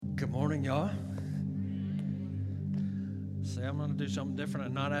Good morning, y'all. Say, I'm going to do something different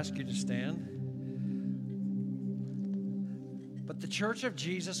and not ask you to stand. But the Church of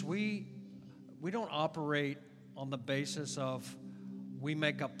Jesus, we don't operate on the basis of we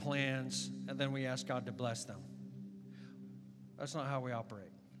make up plans and then we ask God to bless them. That's not how we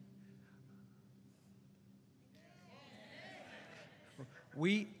operate.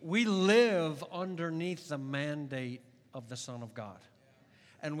 We live underneath the mandate of the Son of God.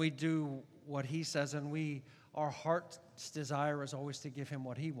 And we do what He says, and our heart's desire is always to give Him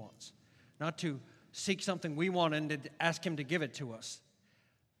what He wants. Not to seek something we want and to ask Him to give it to us.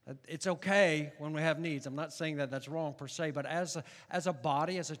 It's okay when we have needs. I'm not saying that that's wrong per se, but as a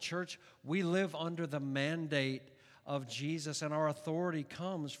body, as a church, we live under the mandate of Jesus, and our authority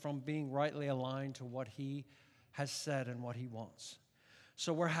comes from being rightly aligned to what He has said and what He wants.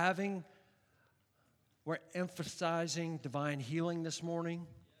 So we're emphasizing divine healing this morning.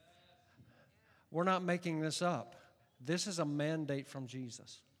 We're not making this up. This is a mandate from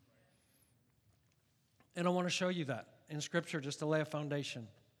Jesus. And I want to show you that in Scripture just to lay a foundation.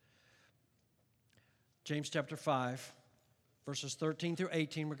 James chapter 5, verses 13 through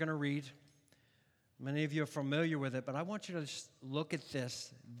 18, we're going to read. Many of you are familiar with it, but I want you to just look at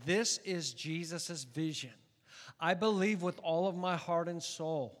this. This is Jesus' vision. I believe with all of my heart and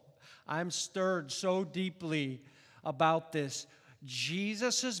soul. I'm stirred so deeply about this.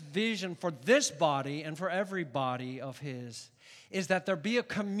 Jesus' vision for this body and for every body of His is that there be a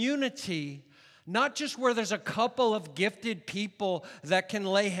community, not just where there's a couple of gifted people that can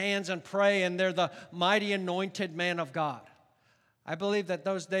lay hands and pray and they're the mighty anointed man of God. I believe that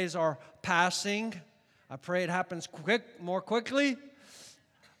those days are passing. I pray it happens more quickly.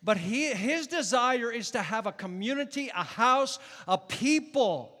 But His desire is to have a community, a house, a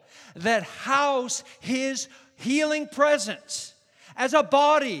people that house His healing presence. As a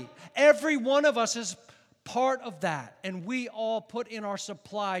body, every one of us is part of that, and we all put in our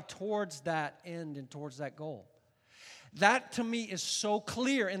supply towards that end and towards that goal. That, to me, is so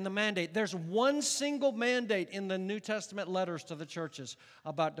clear in the mandate. There's one single mandate in the New Testament letters to the churches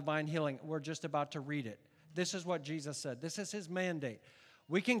about divine healing. We're just about to read it. This is what Jesus said. This is His mandate.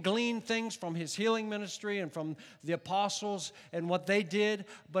 We can glean things from His healing ministry and from the apostles and what they did,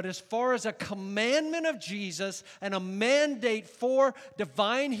 but as far as a commandment of Jesus and a mandate for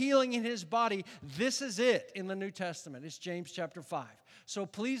divine healing in His body, this is it in the New Testament. It's James chapter 5. So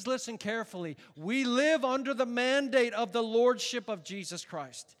please listen carefully. We live under the mandate of the Lordship of Jesus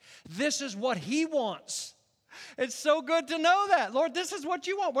Christ. This is what He wants. It's so good to know that. Lord, this is what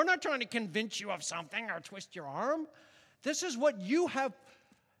you want. We're not trying to convince you of something or twist your arm. This is what you have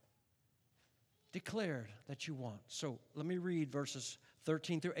declared that you want. So let me read verses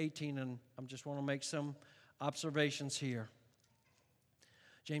 13 through 18, and I just want to make some observations here.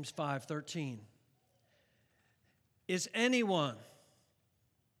 James 5:13. Is anyone,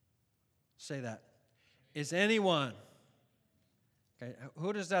 say that, is anyone, okay,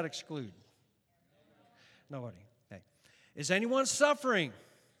 who does that exclude? Nobody. Okay. Is anyone suffering?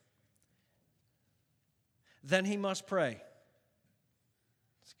 Then he must pray.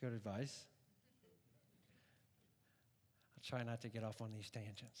 That's good advice. I'll try not to get off on these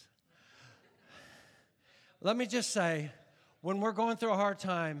tangents. Let me just say, when we're going through a hard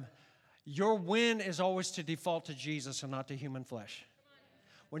time, your win is always to default to Jesus and not to human flesh.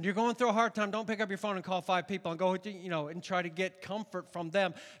 When you're going through a hard time, don't pick up your phone and call 5 people and go, and try to get comfort from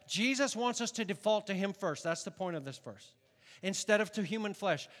them. Jesus wants us to default to Him first. That's the point of this verse. Instead of to human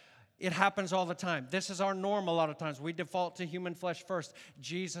flesh. It happens all the time. This is our norm a lot of times. We default to human flesh first.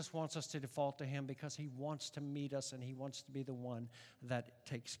 Jesus wants us to default to Him because He wants to meet us and He wants to be the one that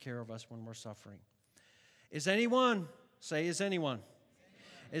takes care of us when we're suffering. Is anyone, say, is anyone?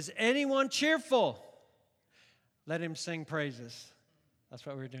 Is anyone cheerful? Let him sing praises. That's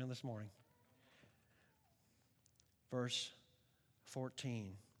what we were doing this morning. Verse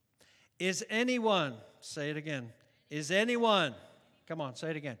 14. Is anyone, say it again, is anyone, come on, say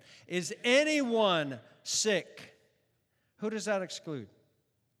it again. Is anyone sick? Who does that exclude?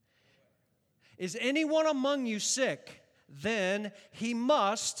 Is anyone among you sick? Then he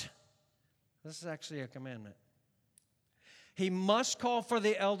must, this is actually a commandment, he must call for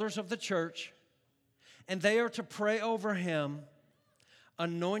the elders of the church, and they are to pray over him,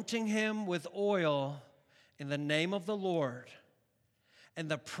 anointing him with oil in the name of the Lord. And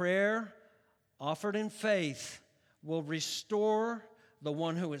the prayer offered in faith will restore the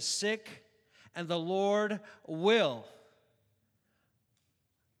one who is sick, and the Lord will.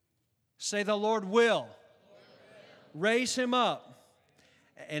 Say, the Lord will. Raise him up.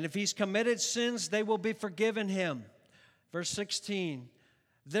 And if he's committed sins, they will be forgiven him. Verse 16.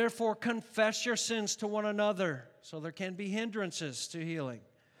 Therefore, confess your sins to one another, so there can be hindrances to healing.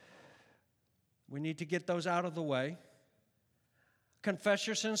 We need to get those out of the way. Confess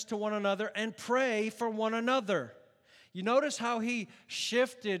your sins to one another and pray for one another. You notice how he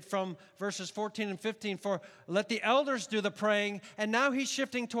shifted from verses 14 and 15 for let the elders do the praying, and now he's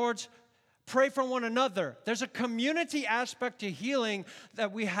shifting towards pray for one another. There's a community aspect to healing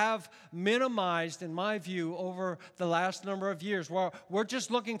that we have minimized, in my view, over the last number of years, where we're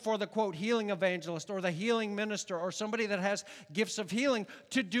just looking for the, quote, healing evangelist or the healing minister or somebody that has gifts of healing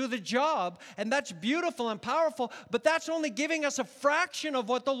to do the job. And that's beautiful and powerful, but that's only giving us a fraction of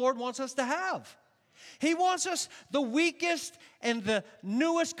what the Lord wants us to have. He wants us, the weakest and the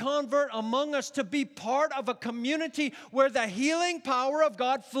newest convert among us, to be part of a community where the healing power of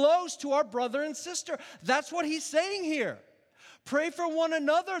God flows to our brother and sister. That's what he's saying here. Pray for one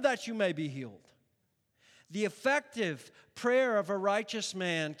another that you may be healed. The effective prayer of a righteous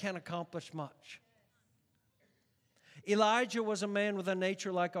man can accomplish much. Elijah was a man with a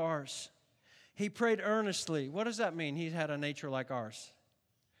nature like ours. He prayed earnestly. What does that mean? He had a nature like ours.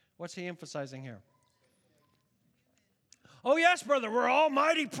 What's he emphasizing here? Oh, yes, brother, we're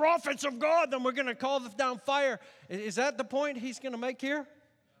almighty prophets of God, then we're going to call down fire. Is that the point he's going to make here?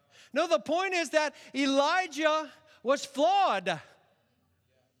 No, the point is that Elijah was flawed.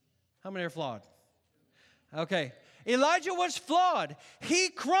 How many are flawed? Okay. Elijah was flawed. He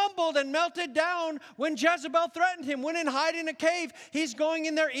crumbled and melted down when Jezebel threatened him. Went and hide in a cave. He's going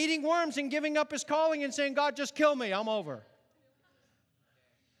in there eating worms and giving up his calling and saying, God, just kill me. I'm over.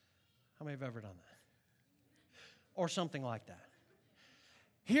 How many have ever done that? Or something like that.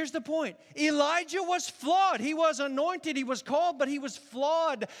 Here's the point. Elijah was flawed. He was anointed. He was called, but he was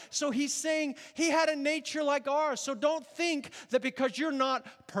flawed. So he's saying he had a nature like ours. So don't think that because you're not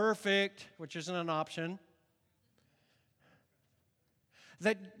perfect, which isn't an option,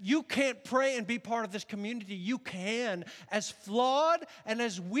 that you can't pray and be part of this community. You can. As flawed and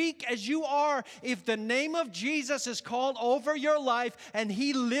as weak as you are, if the name of Jesus is called over your life and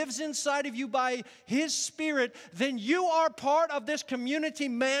He lives inside of you by His Spirit, then you are part of this community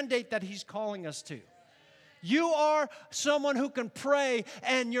mandate that He's calling us to. You are someone who can pray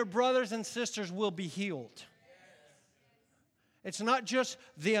and your brothers and sisters will be healed. It's not just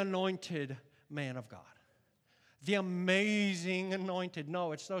the anointed man of God, the amazing anointed.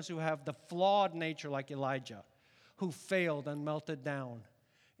 No, it's those who have the flawed nature like Elijah, who failed and melted down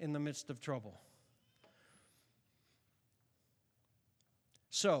in the midst of trouble.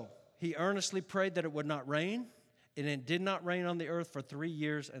 So, he earnestly prayed that it would not rain, and it did not rain on the earth for 3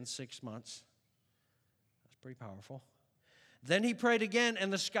 years and 6 months. That's pretty powerful. Then he prayed again,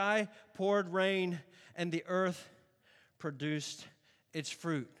 and the sky poured rain, and the earth produced its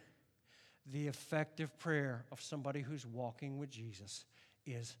fruit. The effective prayer of somebody who's walking with Jesus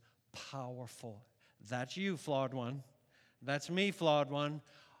is powerful. That's you, flawed one. That's me, flawed one.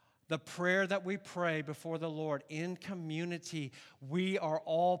 The prayer that we pray before the Lord in community, we are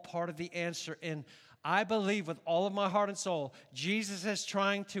all part of the answer. And I believe with all of my heart and soul, Jesus is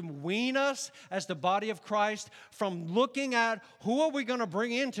trying to wean us as the body of Christ from looking at who are we going to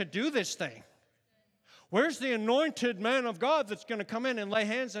bring in to do this thing. Where's the anointed man of God that's going to come in and lay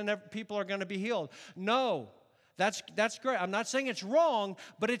hands and people are going to be healed? No, that's great. I'm not saying it's wrong,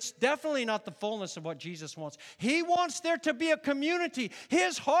 but it's definitely not the fullness of what Jesus wants. He wants there to be a community.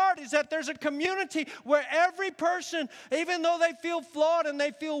 His heart is that there's a community where every person, even though they feel flawed and they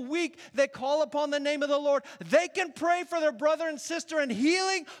feel weak, they call upon the name of the Lord. They can pray for their brother and sister, and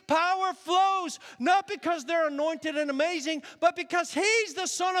healing power flows, not because they're anointed and amazing, but because He's the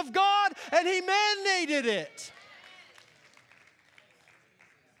Son of God and He mandated it.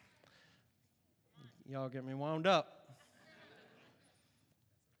 Y'all get me wound up.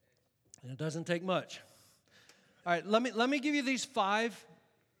 And it doesn't take much. All right, let me give you these five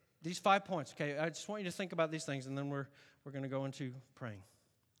points. Okay, I just want you to think about these things, and then we're going to go into praying.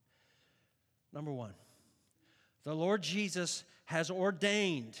 Number one, the Lord Jesus has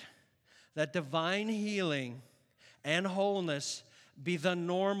ordained that divine healing and wholeness be the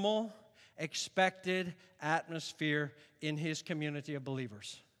normal, expected atmosphere in His community of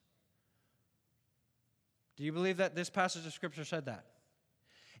believers. Do you believe that this passage of Scripture said that?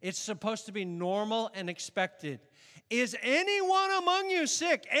 It's supposed to be normal and expected. Is anyone among you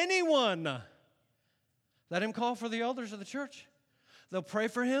sick? Anyone? Let him call for the elders of the church. They'll pray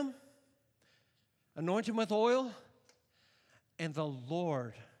for him, anoint him with oil, and the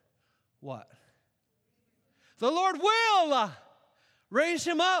Lord, what? The Lord will raise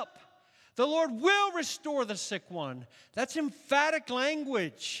him up. The Lord will restore the sick one. That's emphatic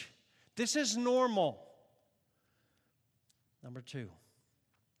language. This is normal. Number two,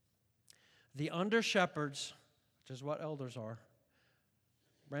 The under shepherds, which is what elders are,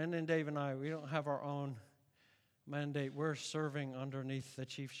 Brandon, Dave, and I, we don't have our own mandate. We're serving underneath the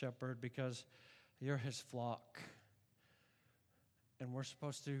chief shepherd because you're his flock. And we're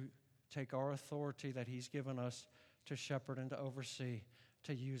supposed to take our authority that he's given us to shepherd and to oversee,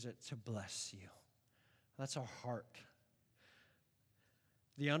 to use it to bless you. That's our heart.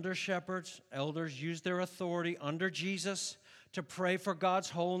 The under shepherds, elders, use their authority under Jesus to pray for God's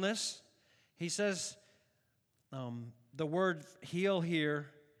wholeness. He says the word heal here,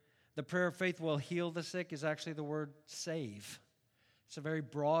 the prayer of faith will heal the sick, is actually the word save. It's a very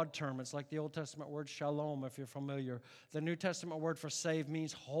broad term. It's like the Old Testament word shalom, if you're familiar. The New Testament word for save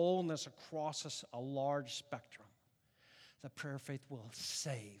means wholeness across a large spectrum. The prayer of faith will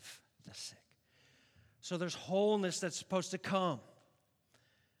save the sick. So there's wholeness that's supposed to come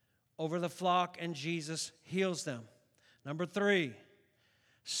over the flock, and Jesus heals them. Number 3,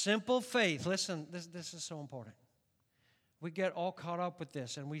 simple faith. Listen, this is so important. We get all caught up with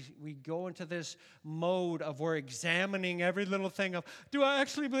this, and we go into this mode of we're examining every little thing of, do I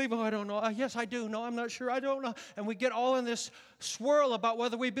actually believe? Oh, I don't know. Yes, I do. No, I'm not sure. I don't know. And we get all in this swirl about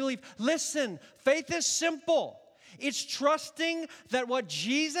whether we believe. Listen, faith is simple. It's trusting that what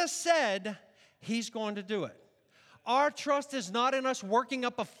Jesus said, he's going to do it. Our trust is not in us working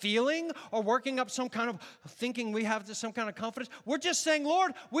up a feeling or working up some kind of thinking we have some kind of confidence. We're just saying,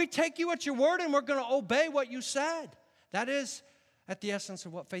 Lord, we take you at your word and we're going to obey what you said. That is at the essence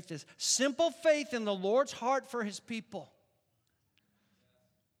of what faith is. Simple faith in the Lord's heart for his people.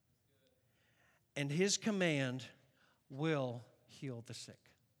 And his command will heal the sick.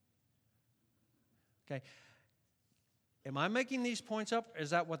 Okay. Am I making these points up? Or is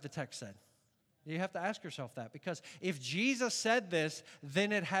that what the text said? You have to ask yourself that, because if Jesus said this,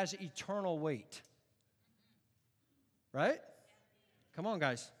 then it has eternal weight. Right? Come on,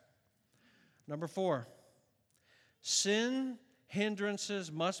 guys. Number 4. Sin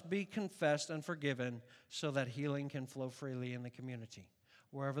hindrances must be confessed and forgiven so that healing can flow freely in the community.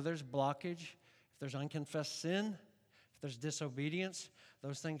 Wherever there's blockage, if there's unconfessed sin, if there's disobedience,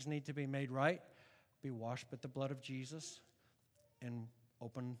 those things need to be made right, be washed with the blood of Jesus, and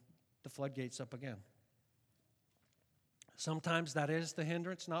open the floodgates up again. Sometimes that is the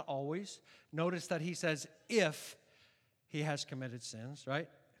hindrance, not always. Notice that he says, if he has committed sins, right?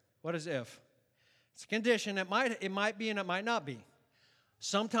 What is if? It's a condition. It might be and it might not be.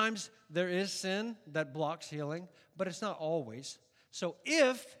 Sometimes there is sin that blocks healing, but it's not always. So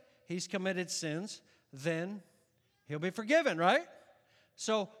if he's committed sins, then he'll be forgiven, right?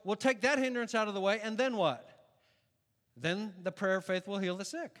 So we'll take that hindrance out of the way, and then what? Then the prayer of faith will heal the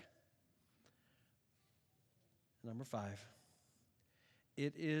sick. Number 5.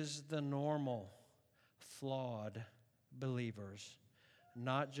 It is the normal, flawed believers,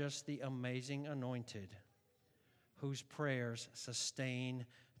 not just the amazing anointed, whose prayers sustain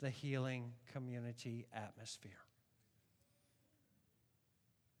the healing community atmosphere.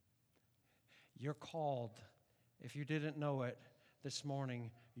 You're called, if you didn't know it this morning,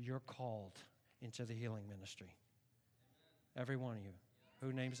 you're called into the healing ministry. Every one of you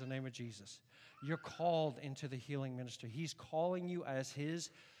who names the name of Jesus. You're called into the healing ministry. He's calling you as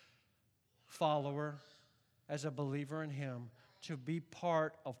his follower, as a believer in him, to be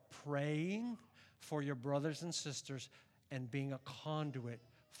part of praying for your brothers and sisters and being a conduit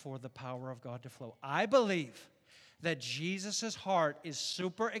for the power of God to flow. I believe that Jesus' heart is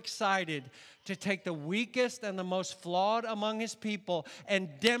super excited to take the weakest and the most flawed among his people and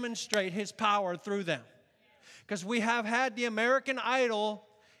demonstrate his power through them. Because we have had the American Idol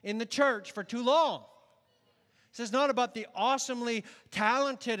in the church for too long. This is not about the awesomely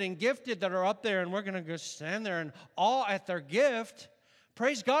talented and gifted that are up there and we're going to go stand there and awe at their gift.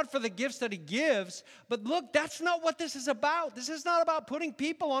 Praise God for the gifts that he gives. But look, that's not what this is about. This is not about putting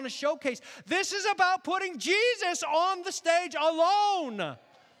people on a showcase. This is about putting Jesus on the stage alone.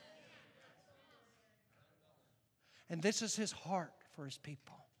 And this is his heart for his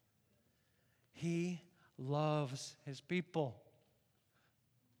people. He loves his people.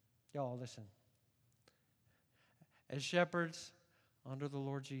 Y'all, listen. As shepherds under the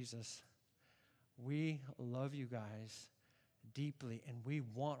Lord Jesus, we love you guys deeply, and we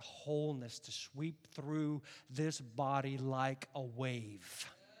want wholeness to sweep through this body like a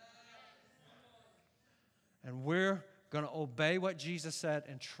wave. And we're going to obey what Jesus said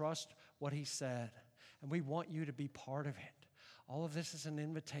and trust what he said. And we want you to be part of it. All of this is an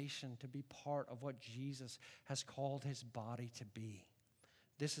invitation to be part of what Jesus has called his body to be.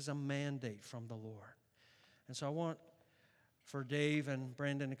 This is a mandate from the Lord. And so I want for Dave and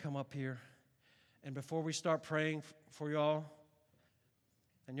Brandon to come up here. And before we start praying for y'all,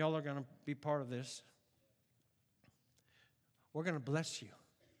 and y'all are going to be part of this. We're going to bless you.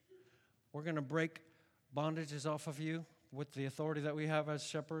 We're going to break bondages off of you with the authority that we have as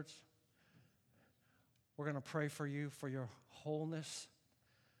shepherds. We're going to pray for you, for your wholeness,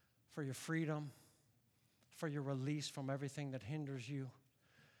 for your freedom, for your release from everything that hinders you.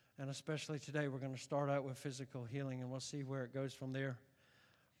 And especially today, we're going to start out with physical healing, and we'll see where it goes from there.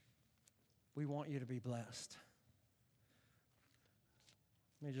 We want you to be blessed.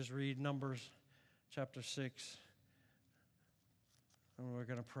 Let me just read Numbers chapter 6. And we're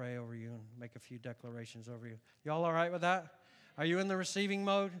going to pray over you and make a few declarations over you. Y'all all right with that? Are you in the receiving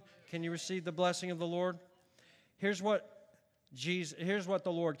mode? Can you receive the blessing of the Lord? Here's what the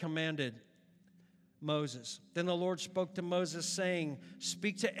Lord commanded Moses. Then the Lord spoke to Moses, saying,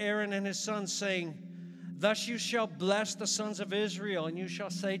 speak to Aaron and his sons, saying, thus you shall bless the sons of Israel, and you shall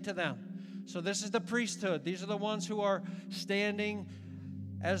say to them. So this is the priesthood. These are the ones who are standing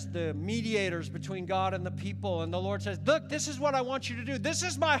as the mediators between God and the people. And the Lord says, look, this is what I want you to do. This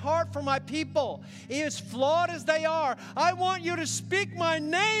is my heart for my people. As flawed as they are, I want you to speak my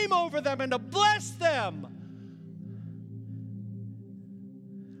name over them and to bless them.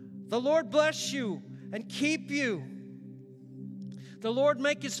 The Lord bless you and keep you. The Lord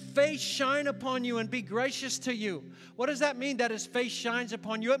make His face shine upon you and be gracious to you. What does that mean, that His face shines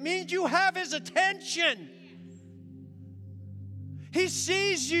upon you? It means you have His attention. He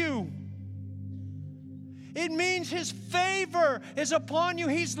sees you. It means His favor is upon you.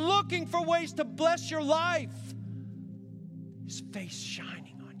 He's looking for ways to bless your life. His face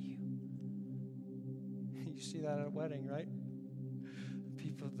shining on you. You see that at a wedding, right?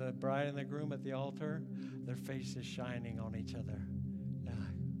 People, the bride and the groom at the altar, their face is shining on each other.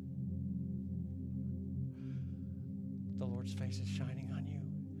 The Lord's face is shining on you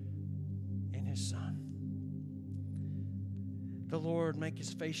in His Son. The Lord make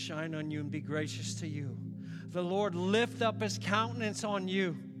His face shine on you and be gracious to you. The Lord lift up His countenance on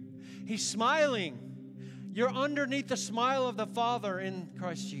you. He's smiling. You're underneath the smile of the Father in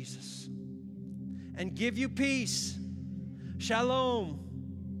Christ Jesus. And give you peace. Shalom.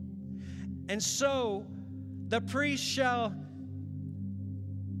 And so the priest shall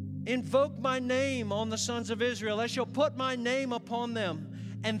invoke my name on the sons of Israel. I shall put my name upon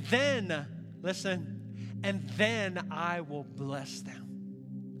them. And then, listen, and then I will bless them.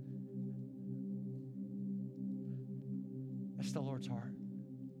 That's the Lord's heart.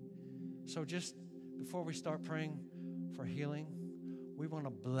 So just before we start praying for healing, we want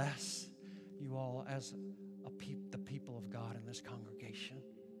to bless you all as the people of God in this congregation.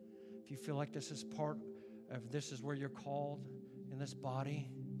 If you feel like this is part of, this is where you're called in this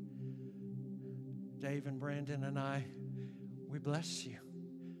body, Dave and Brandon and I, we bless you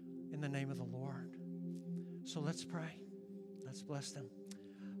in the name of the Lord. So let's pray. Let's bless them.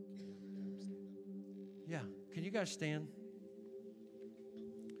 Yeah, can you guys stand?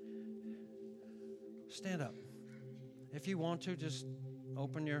 Stand up. If you want to, just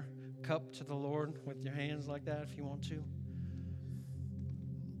open your cup to the Lord with your hands like that if you want to.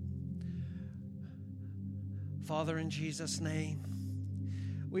 Father, in Jesus' name,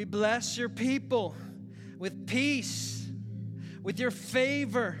 we bless your people with peace, with your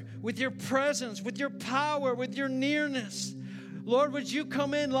favor, with your presence, with your power, with your nearness. Lord, would you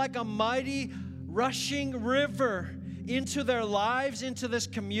come in like a mighty rushing river into their lives, into this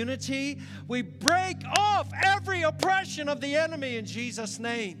community. We break off every oppression of the enemy in Jesus'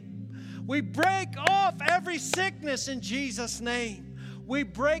 name. We break off every sickness in Jesus' name. We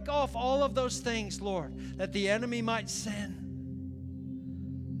break off all of those things, Lord, that the enemy might send.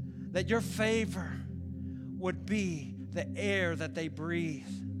 That your favor would be the air that they breathe.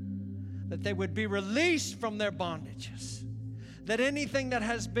 That they would be released from their bondages. That anything that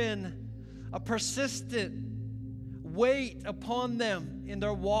has been a persistent weight upon them in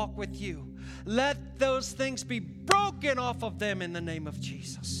their walk with you, let those things be broken off of them in the name of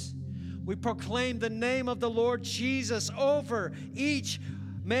Jesus. We proclaim the name of the Lord Jesus over each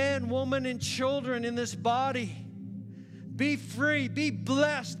man, woman, and children in this body. Be free, be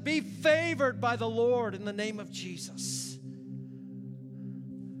blessed, be favored by the Lord in the name of Jesus.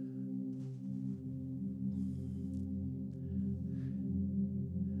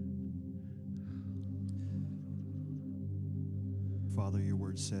 Father, your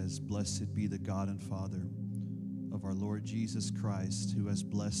word says, blessed be the God and Father of our Lord Jesus Christ, who has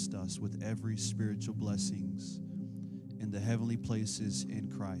blessed us with every spiritual blessings in the heavenly places in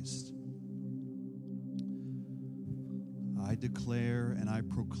Christ. I declare and I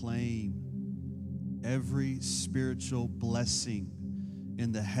proclaim every spiritual blessing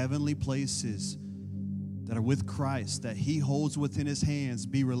in the heavenly places that are with Christ, that he holds within his hands,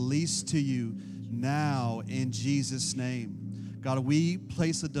 be released to you now in Jesus' name. God, we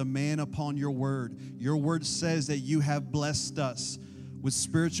place a demand upon your word. Your word says that you have blessed us with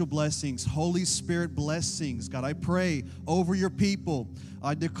spiritual blessings, Holy Spirit blessings. God, I pray over your people.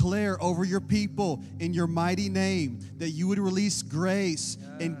 I declare over your people in your mighty name that you would release grace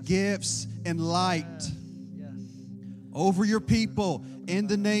and gifts and light over your people in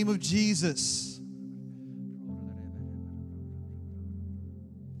the name of Jesus.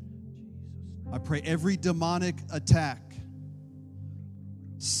 I pray every demonic attack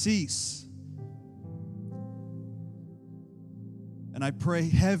cease. And I pray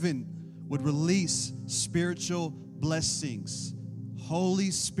heaven would release spiritual blessings,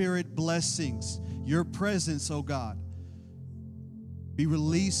 Holy Spirit blessings, your presence, oh God, be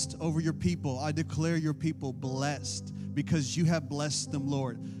released over your people. I declare your people blessed because you have blessed them,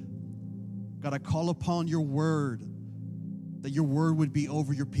 Lord. God, I call upon your word, that your word would be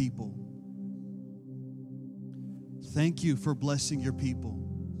over your people. Thank you for blessing your people.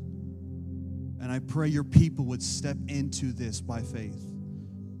 And I pray your people would step into this by faith.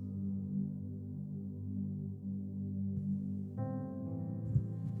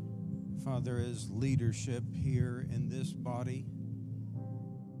 Father, as leadership here in this body,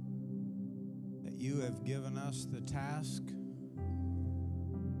 that you have given us the task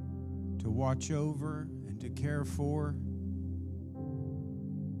to watch over and to care for.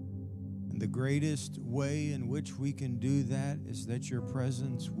 And the greatest way in which we can do that is that your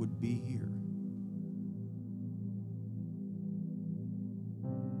presence would be here.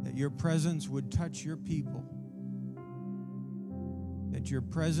 That your presence would touch your people. That your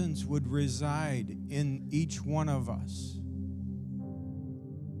presence would reside in each one of us.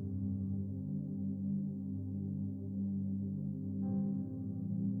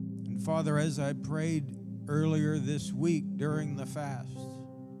 And Father, as I prayed earlier this week during the fast,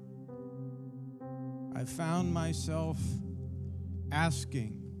 I found myself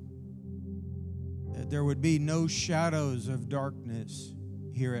asking that there would be no shadows of darkness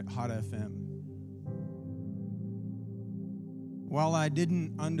here at Hot FM. While I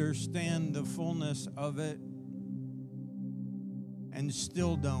didn't understand the fullness of it, and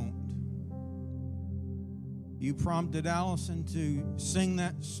still don't, you prompted Allison to sing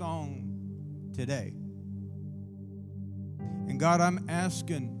that song today. And God, I'm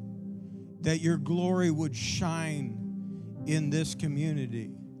asking that your glory would shine in this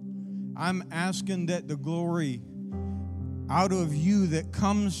community. I'm asking that the glory out of you that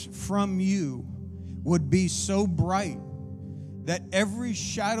comes from you would be so bright that every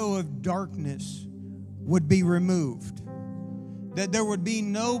shadow of darkness would be removed, that there would be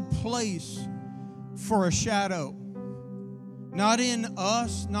no place for a shadow, not in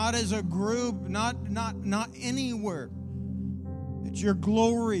us, not as a group, not anywhere, that your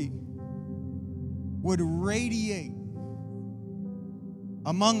glory would radiate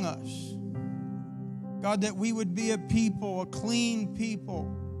among us. God, that we would be a people, a clean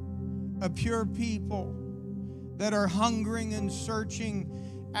people, a pure people that are hungering and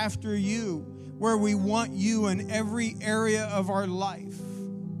searching after you, where we want you in every area of our life.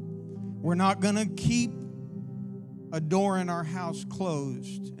 We're not going to keep a door in our house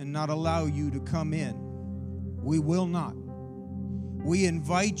closed and not allow you to come in. We will not. We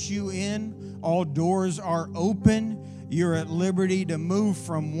invite you in. All doors are open. You're at liberty to move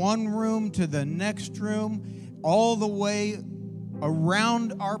from one room to the next room, all the way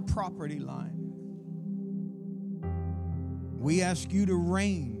around our property line. We ask you to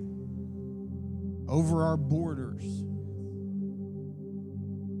reign over our borders.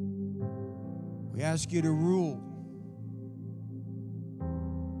 We ask you to rule.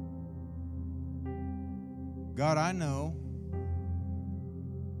 God, I know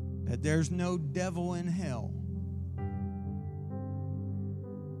that there's no devil in hell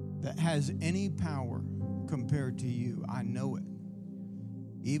that has any power compared to you. I know it.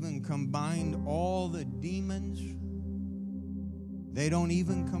 Even combined all the demons, they don't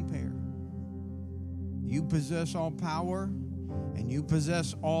even compare. You possess all power and you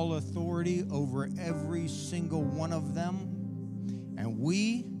possess all authority over every single one of them. And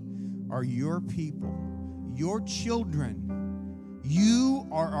we are your people, your children. You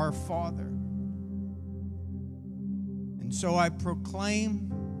are our Father. And so I proclaim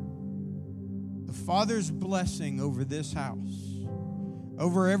the Father's blessing over this house,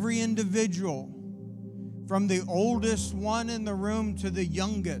 over every individual, from the oldest one in the room to the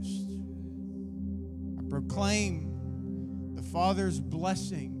youngest. I proclaim the Father's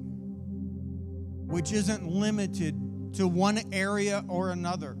blessing, which isn't limited to one area or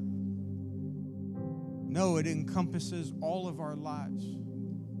another. No, it encompasses all of our lives.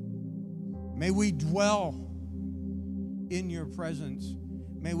 May we dwell in your presence.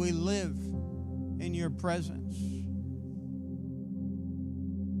 May we live in your presence.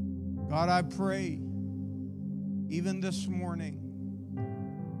 God, I pray, even this morning,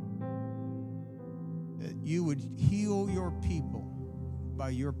 that you would heal your people by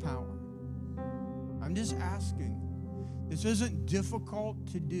your power. I'm just asking. This isn't difficult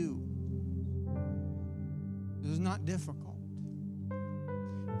to do. This is not difficult.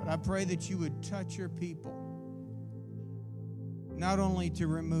 But I pray that you would touch your people, not only to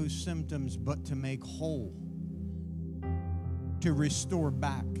remove symptoms, but to make whole, to restore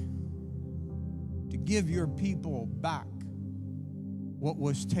back, to give your people back what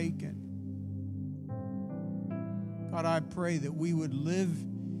was taken. God, I pray that we would live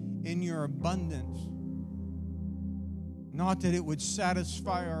in your abundance, not that it would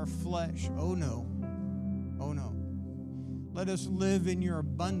satisfy our flesh. Oh no. Oh no. Let us live in your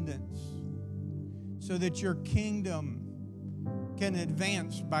abundance so that your kingdom can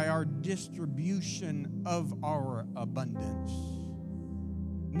advance by our distribution of our abundance.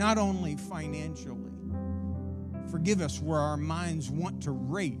 Not only financially. Forgive us where our minds want to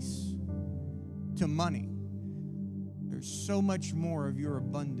race to money. There's so much more of your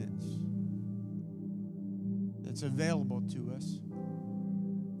abundance that's available to us.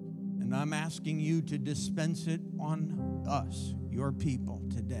 And I'm asking you to dispense it on us, your people,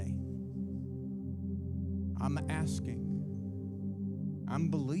 today. I'm asking. I'm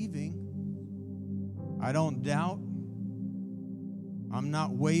believing. I don't doubt. I'm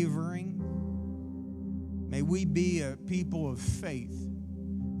not wavering. May we be a people of faith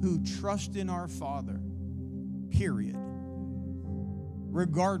who trust in our Father, period.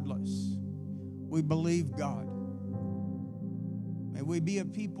 Regardless, we believe God. May we be a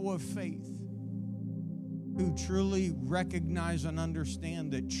people of faith who truly recognize and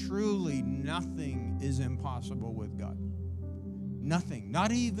understand that truly nothing is impossible with God. Nothing,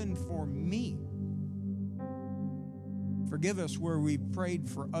 not even for me. Forgive us where we prayed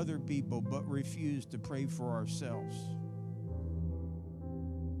for other people but refused to pray for ourselves.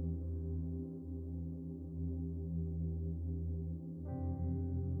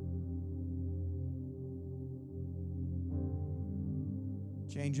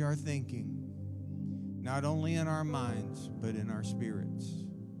 Change our thinking, not only in our minds, but in our spirits.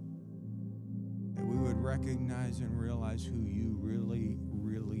 That we would recognize and realize who you really,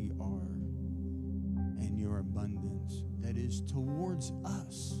 really are and your abundance that is towards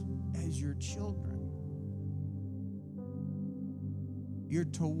us as your children. You're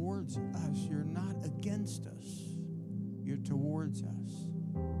towards us. You're not against us. You're towards us.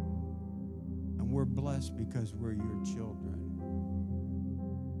 And we're blessed because we're your children.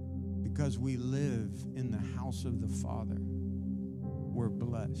 Because we live in the house of the Father, we're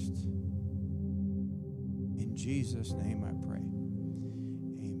blessed. In Jesus' name I pray.